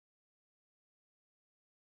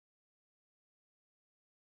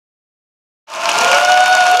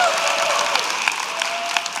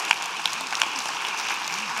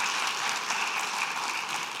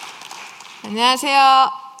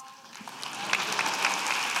안녕하세요.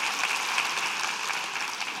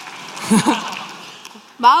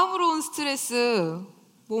 마음으로 온 스트레스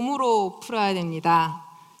몸으로 풀어야 됩니다.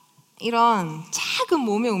 이런 작은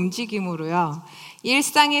몸의 움직임으로요,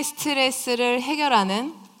 일상의 스트레스를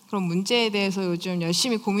해결하는 그런 문제에 대해서 요즘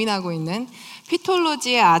열심히 고민하고 있는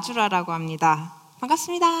피톨로지의 아주라라고 합니다.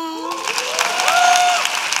 반갑습니다.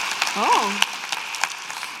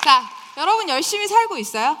 자, 여러분 열심히 살고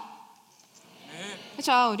있어요?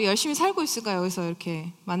 그렇죠. 우리 열심히 살고 있으니까 여기서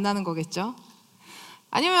이렇게 만나는 거겠죠.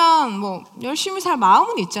 아니면 뭐 열심히 살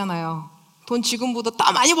마음은 있잖아요. 돈 지금보다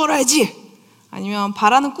더 많이 벌어야지. 아니면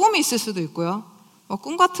바라는 꿈이 있을 수도 있고요. 뭐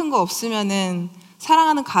꿈 같은 거 없으면은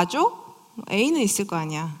사랑하는 가족, 애인은 있을 거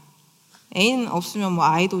아니야. 애인 없으면 뭐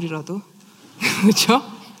아이돌이라도. 그렇죠?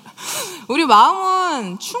 우리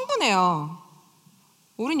마음은 충분해요.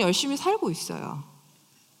 우린 열심히 살고 있어요.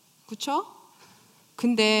 그렇죠?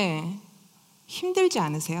 근데 힘들지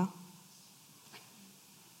않으세요?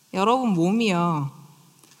 여러분 몸이요,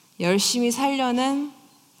 열심히 살려는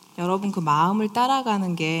여러분 그 마음을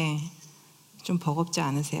따라가는 게 좀 버겁지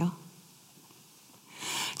않으세요?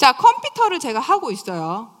 자, 컴퓨터를 제가 하고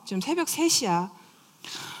있어요. 지금 새벽 3시야.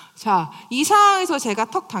 자, 이 상황에서 제가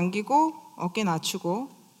턱 당기고 어깨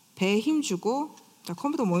낮추고 배에 힘 주고, 자,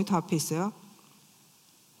 컴퓨터 모니터 앞에 있어요.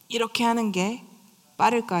 이렇게 하는 게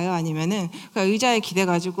빠를까요? 아니면은 그냥 의자에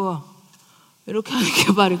기대가지고 이렇게 하는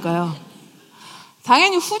게 빠를까요?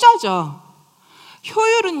 당연히 후자죠.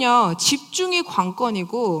 효율은요, 집중이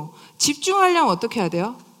관건이고, 집중하려면 어떻게 해야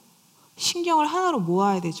돼요? 신경을 하나로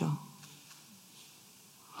모아야 되죠.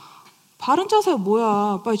 바른 자세가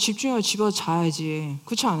뭐야? 빨리 집중해서 집에 가서 자야지.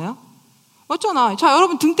 그렇지 않아요? 맞잖아. 자,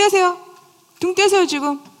 여러분 등 떼세요. 등 떼세요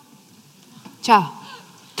지금. 자,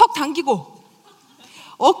 턱 당기고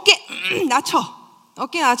어깨 낮춰.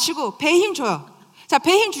 어깨 낮추고 배에 힘 줘요. 자,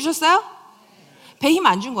 배에 힘 주셨어요? 배에 힘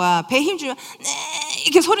안 준 거야. 배에 힘 주면 네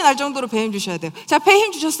이렇게 소리 날 정도로 배에 힘 주셔야 돼요. 자, 배에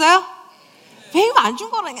힘 주셨어요? 배에 힘 안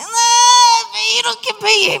준 거라니까. 이렇게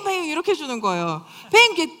배에 힘 이렇게 주는 거예요. 배에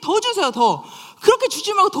힘 이렇게 더 주세요. 더. 그렇게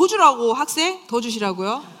주지 말고 더 주라고. 학생 더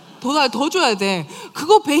주시라고요. 더 줘야 돼.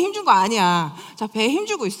 그거 배에 힘 준 거 아니야. 자, 배에 힘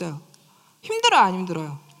주고 있어요. 힘들어요, 안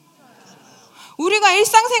힘들어요? 우리가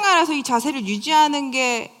일상생활에서 이 자세를 유지하는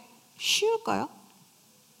게 쉬울까요?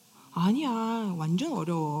 아니야. 완전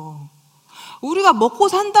어려워. 우리가 먹고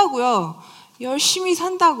산다고요, 열심히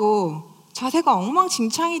산다고 자세가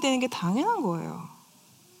엉망진창이 되는 게 당연한 거예요.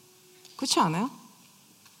 그렇지 않아요?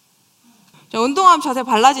 자, 운동하면 자세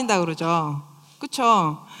발라진다 그러죠.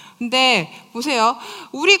 그렇죠? 근데 보세요.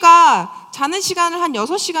 우리가 자는 시간을 한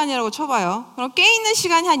 6시간이라고 쳐봐요. 그럼 깨있는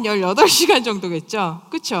시간이 한 18시간 정도겠죠?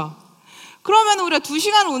 그렇죠? 그러면 우리가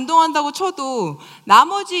 2시간을 운동한다고 쳐도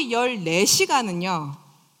나머지 14시간은요,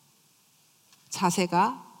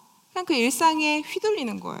 자세가 그냥 그 일상에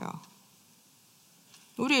휘둘리는 거예요.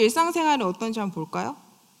 우리 일상생활이 어떤지 한번 볼까요?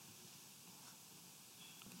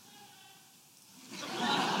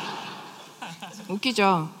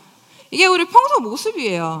 웃기죠? 이게 우리 평소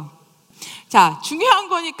모습이에요. 자, 중요한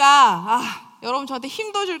거니까 여러분 저한테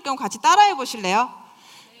힘도 줄 겸 같이 따라해 보실래요?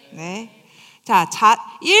 네. 자,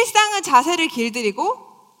 일상은 자세를 길들이고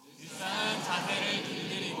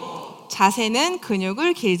자세는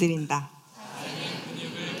근육을 길들인다.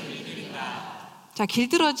 자,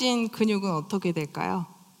 길들어진 근육은 어떻게 될까요?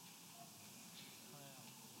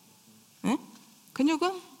 네?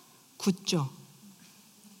 근육은 굳죠.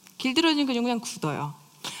 길들어진 근육은 그냥 굳어요.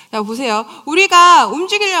 자, 보세요. 우리가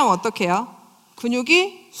움직이려면 어떻게 해요?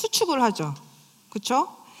 근육이 수축을 하죠.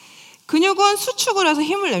 그렇죠? 근육은 수축을 해서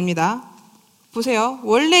힘을 냅니다. 보세요.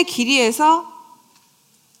 원래 길이에서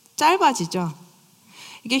짧아지죠.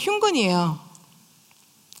 이게 흉근이에요.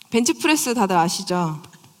 벤치프레스 다들 아시죠?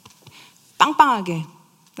 빵빵하게.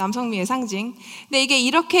 남성미의 상징. 근데 이게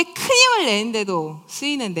이렇게 큰 힘을 내는데도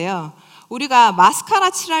쓰이는데요. 우리가 마스카라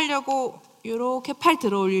칠하려고 이렇게 팔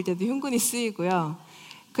들어 올릴 때도 흉근이 쓰이고요.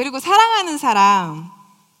 그리고 사랑하는 사람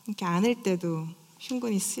이렇게 안을 때도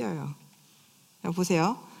흉근이 쓰여요.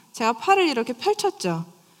 보세요. 제가 팔을 이렇게 펼쳤죠.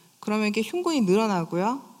 그러면 이렇게 흉근이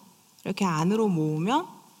늘어나고요. 이렇게 안으로 모으면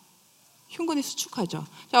흉근이 수축하죠.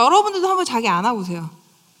 자, 여러분들도 한번 자기 안아보세요.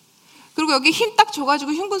 그리고 여기 힘 딱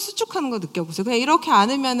줘가지고 흉근 수축하는 거 느껴보세요. 그냥 이렇게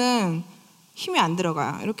안으면은 힘이 안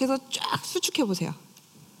들어가요. 이렇게 해서 쫙 수축해보세요.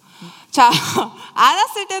 자,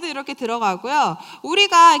 안았을 때도 이렇게 들어가고요.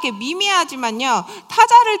 우리가 이렇게 미미하지만요,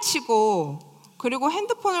 타자를 치고 그리고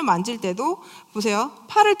핸드폰을 만질 때도 보세요.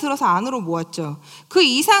 팔을 들어서 안으로 모았죠. 그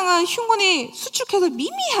이상은 흉근이 수축해서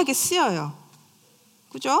미미하게 쓰여요.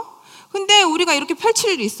 그죠? 근데 우리가 이렇게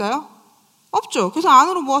펼칠 일이 있어요? 없죠. 그래서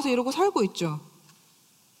안으로 모아서 이러고 살고 있죠.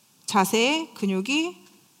 자세에 근육이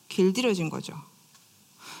길들여진 거죠.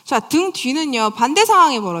 자, 등 뒤는요, 반대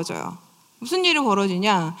상황이 벌어져요. 무슨 일이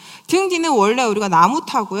벌어지냐? 등 뒤는 원래 우리가 나무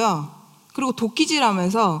타고요, 그리고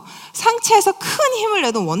도끼질하면서 상체에서 큰 힘을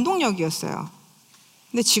내던 원동력이었어요.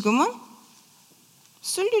 근데 지금은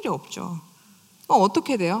쓸 일이 없죠.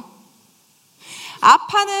 어떻게 돼요?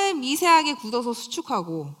 앞판은 미세하게 굳어서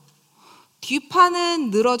수축하고 뒷판은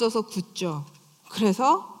늘어져서 굳죠.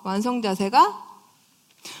 그래서 완성 자세가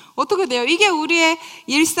어떻게 돼요? 이게 우리의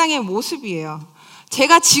일상의 모습이에요.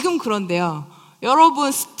 제가 지금 그런데요,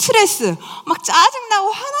 여러분 스트레스 막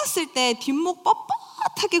짜증나고 화났을 때 뒷목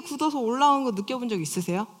뻣뻣하게 굳어서 올라오는 거 느껴본 적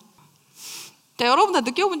있으세요? 자, 여러분 다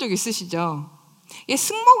느껴본 적 있으시죠? 이게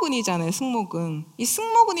승모근이잖아요. 승모근. 이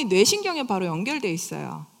승모근이 뇌신경에 바로 연결되어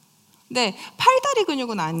있어요. 근데 팔다리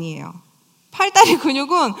근육은 아니에요. 팔다리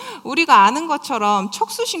근육은 우리가 아는 것처럼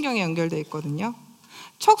척수신경에 연결되어 있거든요.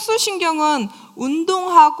 척수신경은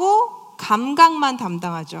운동하고 감각만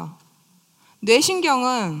담당하죠.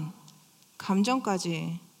 뇌신경은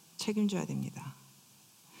감정까지 책임져야 됩니다.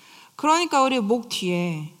 그러니까 우리 목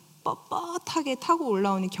뒤에 뻣뻣하게 타고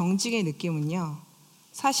올라오는 경직의 느낌은요,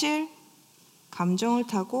 사실 감정을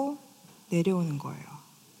타고 내려오는 거예요.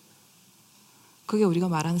 그게 우리가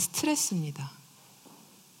말하는 스트레스입니다.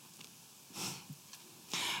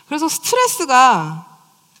 그래서 스트레스가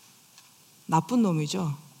나쁜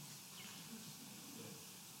놈이죠.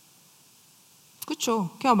 그렇죠?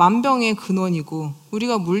 그냥 만병의 근원이고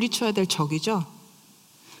우리가 물리쳐야 될 적이죠.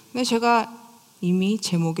 근데 제가 이미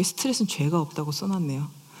제목에 스트레스는 죄가 없다고 써놨네요.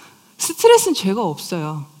 스트레스는 죄가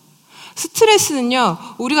없어요. 스트레스는요,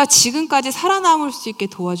 우리가 지금까지 살아남을 수 있게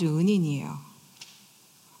도와준 은인이에요.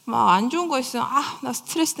 막 안 좋은 거 있으면 나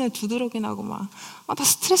스트레스 때문에 두드러기 나고 막 다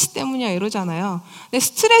스트레스 때문이야 이러잖아요. 근데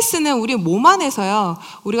스트레스는 우리 몸 안에서요,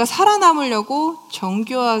 우리가 살아남으려고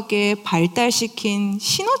정교하게 발달시킨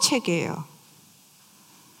신호체계예요.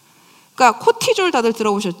 그러니까 코티졸 다들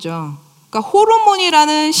들어보셨죠? 그러니까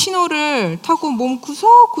호르몬이라는 신호를 타고 몸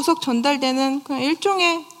구석구석 전달되는 그냥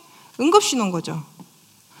일종의 응급신호인 거죠.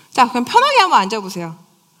 자, 그럼 편하게 한번 앉아보세요.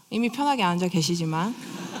 이미 편하게 앉아 계시지만.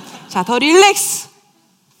 자, 더 릴렉스.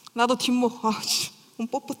 나도 뒷목, 몸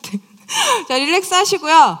뻣뻣해. 자, 릴렉스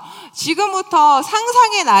하시고요. 지금부터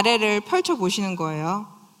상상의 나래를 펼쳐보시는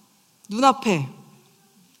거예요. 눈앞에,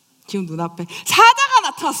 지금 눈앞에 사자가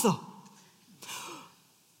나타났어.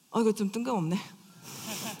 이거 좀 뜬금없네.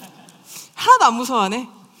 하나도 안 무서워하네.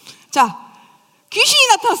 자, 귀신이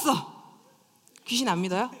나타났어. 귀신 안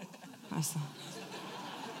믿어요? 알았어.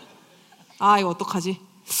 이거 어떡하지?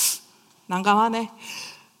 난감하네.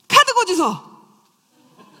 카드 고지서.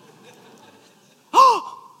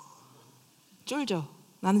 쫄죠?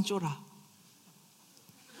 나는 쫄아.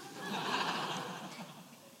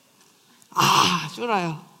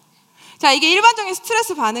 쫄아요. 자, 이게 일반적인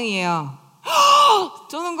스트레스 반응이에요.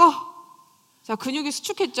 저는 거. 자, 근육이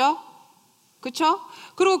수축했죠? 그쵸?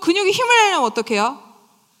 그리고 근육이 힘을 내려면 어떻게 해요?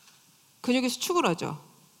 근육이 수축을 하죠.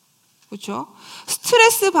 그쵸?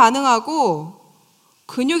 스트레스 반응하고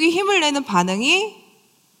근육이 힘을 내는 반응이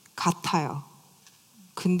같아요.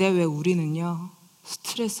 근데 왜 우리는요,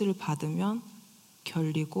 스트레스를 받으면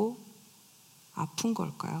결리고 아픈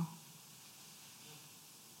걸까요?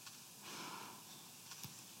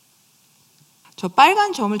 저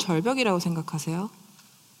빨간 점을 절벽이라고 생각하세요?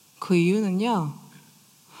 그 이유는요,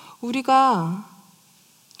 우리가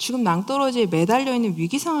지금 낭떠러지에 매달려 있는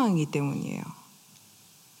위기 상황이기 때문이에요.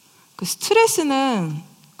 그 스트레스는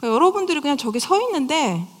여러분들이 그냥 저기 서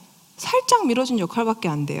있는데 살짝 밀어준 역할밖에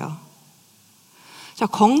안 돼요. 자,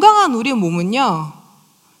 건강한 우리 몸은요,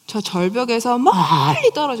 저 절벽에서 멀리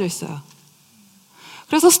떨어져 있어요.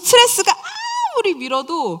 그래서 스트레스가 아무리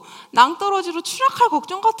밀어도 낭떠러지로 추락할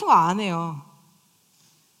걱정 같은 거 안 해요.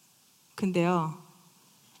 근데요,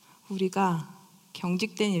 우리가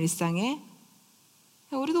경직된 일상에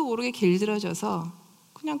우리도 모르게 길들여져서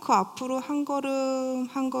그냥 그 앞으로 한 걸음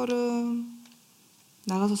한 걸음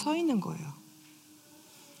나가서 서 있는 거예요.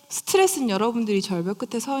 스트레스는 여러분들이 절벽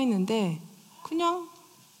끝에 서 있는데 그냥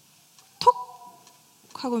톡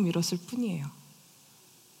하고 밀었을 뿐이에요.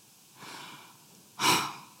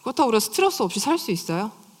 그렇다고 우리가 스트레스 없이 살 수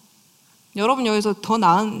있어요? 여러분 여기서 더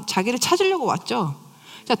나은 자기를 찾으려고 왔죠?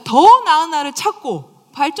 자, 더 나은 나를 찾고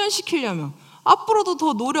발전시키려면 앞으로도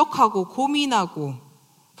더 노력하고 고민하고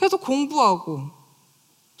계속 공부하고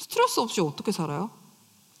스트레스 없이 어떻게 살아요?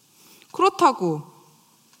 그렇다고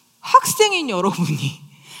학생인 여러분이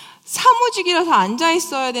사무직이라서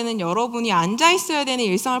앉아있어야 되는 여러분이 앉아있어야 되는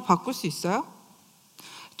일상을 바꿀 수 있어요?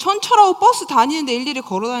 전철하고 버스 다니는데 일일이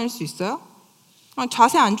걸어 다닐 수 있어요?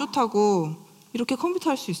 자세 안 좋다고 이렇게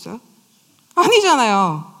컴퓨터 할 수 있어요?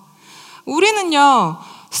 아니잖아요. 우리는요,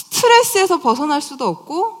 스트레스에서 벗어날 수도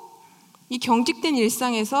없고 이 경직된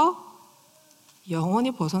일상에서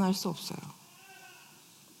영원히 벗어날 수 없어요.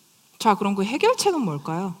 자, 그럼 그 해결책은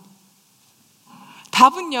뭘까요?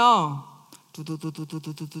 답은요,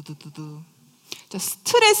 두두두두두두두두두. 자,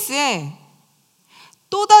 스트레스에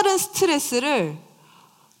또 다른 스트레스를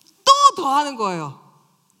또 더하는 거예요.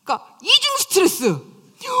 그러니까 이중 스트레스.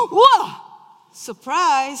 우와,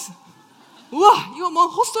 서프라이즈. 우와, 이거 뭐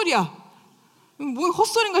헛소리야. 뭐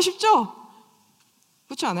헛소리인가 싶죠?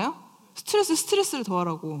 그렇지 않아요? 스트레스를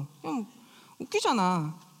더하라고. 그냥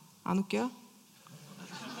웃기잖아. 안 웃겨요?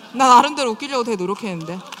 나 나름대로 웃기려고 되게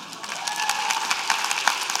노력했는데.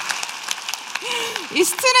 이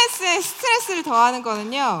스트레스에 스트레스를 더하는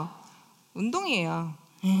거는요, 운동이에요.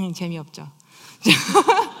 재미없죠?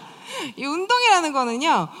 이 운동이라는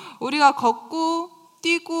거는요, 우리가 걷고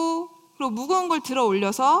뛰고 그리고 무거운 걸 들어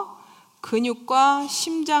올려서 근육과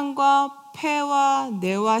심장과 폐와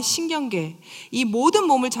뇌와 신경계, 이 모든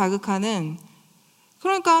몸을 자극하는,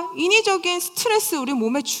 그러니까 인위적인 스트레스 우리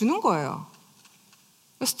몸에 주는 거예요.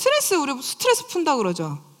 우리 스트레스 푼다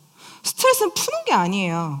그러죠. 스트레스는 푸는 게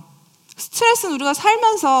아니에요. 스트레스는 우리가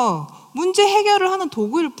살면서 문제 해결을 하는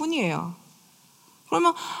도구일 뿐이에요.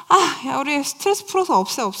 그러면 야, 우리 스트레스 풀어서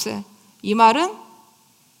없애. 이 말은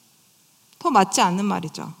더 맞지 않는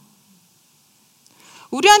말이죠.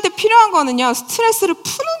 우리한테 필요한 거는요, 스트레스를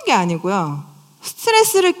푸는 게 아니고요,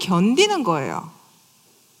 스트레스를 견디는 거예요.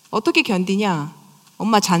 어떻게 견디냐?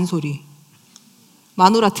 엄마 잔소리,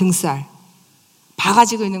 마누라 등살,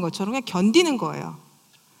 바가지 긁는 것처럼 그냥 견디는 거예요.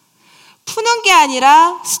 푸는 게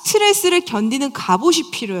아니라 스트레스를 견디는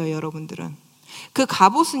갑옷이 필요해요, 여러분들은. 그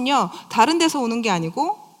갑옷은요, 다른 데서 오는 게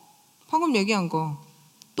아니고 방금 얘기한 거,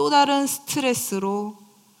 또 다른 스트레스로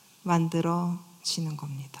만들어지는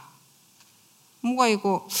겁니다. 뭔가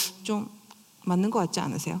이거 좀 맞는 것 같지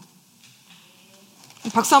않으세요?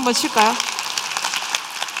 박수 한번 칠까요?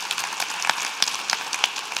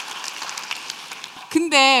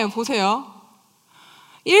 근데 보세요.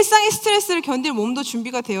 일상의 스트레스를 견딜 몸도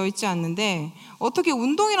준비가 되어 있지 않는데 어떻게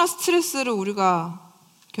운동이나 스트레스를 우리가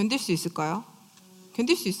견딜 수 있을까요?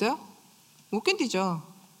 견딜 수 있어요? 못 견디죠.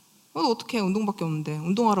 어떻게 해? 운동밖에 없는데.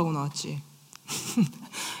 운동하라고 나왔지.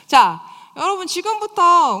 자, 여러분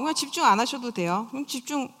지금부터 그냥 집중 안 하셔도 돼요. 그럼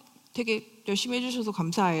집중 되게 열심히 해주셔서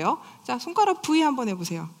감사해요. 자, 손가락 V 한번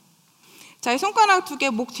해보세요. 자, 이 손가락 2개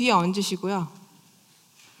목 뒤에 얹으시고요.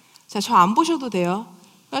 자, 저 안 보셔도 돼요.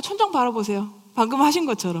 그냥 천장 바라보세요. 방금 하신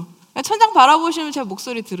것처럼. 그냥 천장 바라보시면 제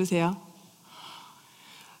목소리 들으세요.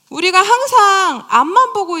 우리가 항상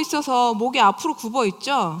앞만 보고 있어서 목이 앞으로 굽어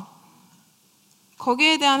있죠?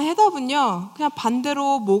 거기에 대한 해답은요, 그냥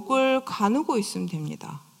반대로 목을 가누고 있으면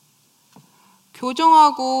됩니다.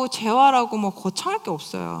 교정하고 재활하고 뭐 거창할 게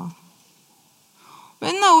없어요.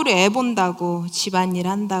 맨날 우리 애 본다고, 집안일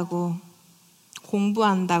한다고,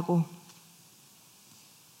 공부한다고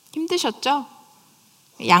힘드셨죠?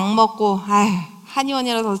 약 먹고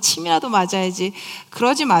한의원이라서 침이라도 맞아야지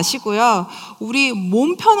그러지 마시고요. 우리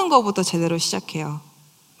몸 펴는 것부터 제대로 시작해요.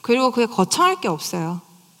 그리고 그게 거창할 게 없어요.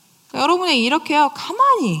 여러분이 이렇게요,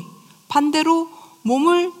 가만히 반대로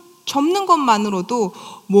몸을 접는 것만으로도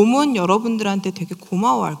몸은 여러분들한테 되게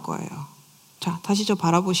고마워할 거예요. 자, 다시 저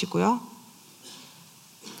바라보시고요.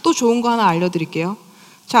 또 좋은 거 하나 알려드릴게요.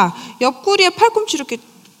 자, 옆구리에 팔꿈치 이렇게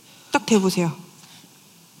딱 대보세요.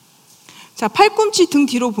 자, 팔꿈치 등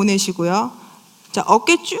뒤로 보내시고요. 자,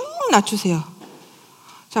 어깨 쭉 낮추세요.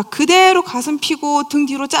 자, 그대로 가슴 펴고 등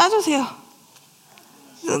뒤로 짜주세요.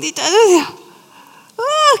 등 뒤 짜주세요.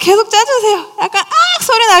 계속 짜주세요. 약간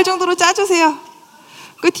소리 날 정도로 짜주세요.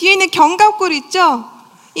 그 뒤에 있는 견갑골 있죠?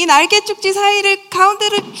 이 날개 쪽지 사이를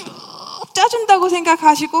가운데를 쭉 짜준다고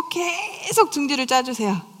생각하시고 계속 등 뒤를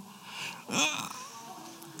짜주세요.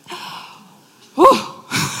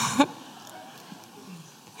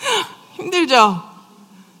 힘들죠?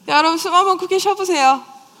 여러분 숨 한번 크게 쉬어보세요.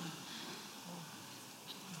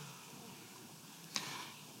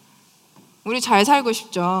 우리 잘 살고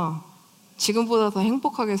싶죠? 지금보다 더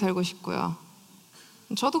행복하게 살고 싶고요.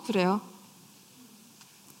 저도 그래요.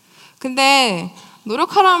 근데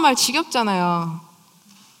노력하라는 말 지겹잖아요.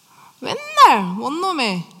 맨날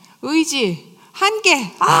원놈의 의지,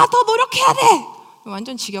 한계, 더 노력해야 돼!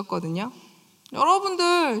 완전 지겹거든요.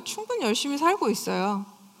 여러분들 충분히 열심히 살고 있어요.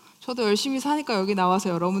 저도 열심히 사니까 여기 나와서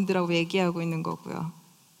여러분들하고 얘기하고 있는 거고요.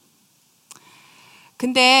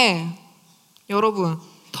 근데 여러분,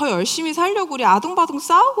 더 열심히 살려고 우리 아둥바둥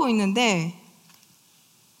싸우고 있는데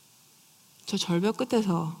저 절벽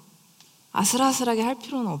끝에서 아슬아슬하게 할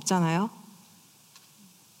필요는 없잖아요.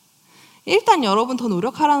 일단 여러분 더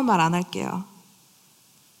노력하라는 말 안 할게요.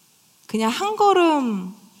 그냥 한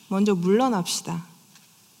걸음 먼저 물러납시다.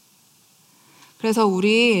 그래서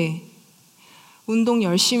우리 운동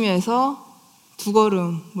열심히 해서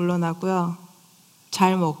 2걸음 물러나고요.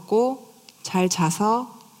 잘 먹고 잘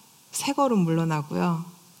자서 3걸음 물러나고요.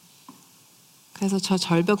 그래서 저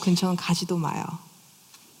절벽 근처는 가지도 마요.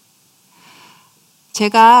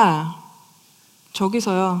 제가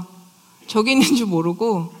저기서요, 저기 있는 줄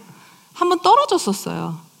모르고 한번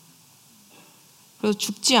떨어졌었어요. 그래서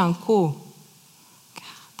죽지 않고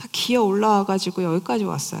다 기어 올라와가지고 여기까지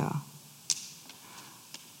왔어요.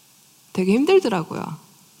 되게 힘들더라고요.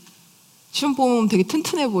 지금 보면 되게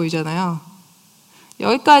튼튼해 보이잖아요.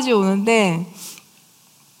 여기까지 오는데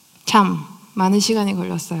참 많은 시간이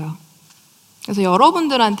걸렸어요. 그래서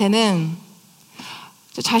여러분들한테는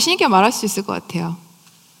자신 있게 말할 수 있을 것 같아요.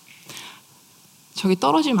 저기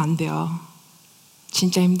떨어지면 안 돼요.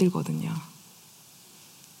 진짜 힘들거든요.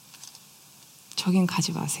 저긴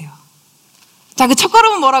가지 마세요. 자, 그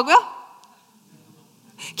첫걸음은 뭐라고요?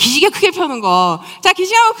 기지개 크게 펴는 거. 자,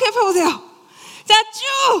 기지개 한번 크게 펴보세요. 자,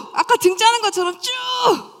 쭉! 아까 등 짜는 것처럼 쭉!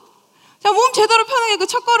 자, 몸 제대로 펴는 게 그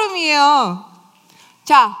첫걸음이에요.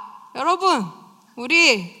 자, 여러분,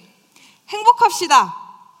 우리 행복합시다.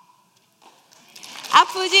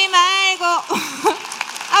 아프지 말고,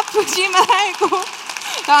 아프지 말고.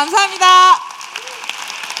 자, 감사합니다.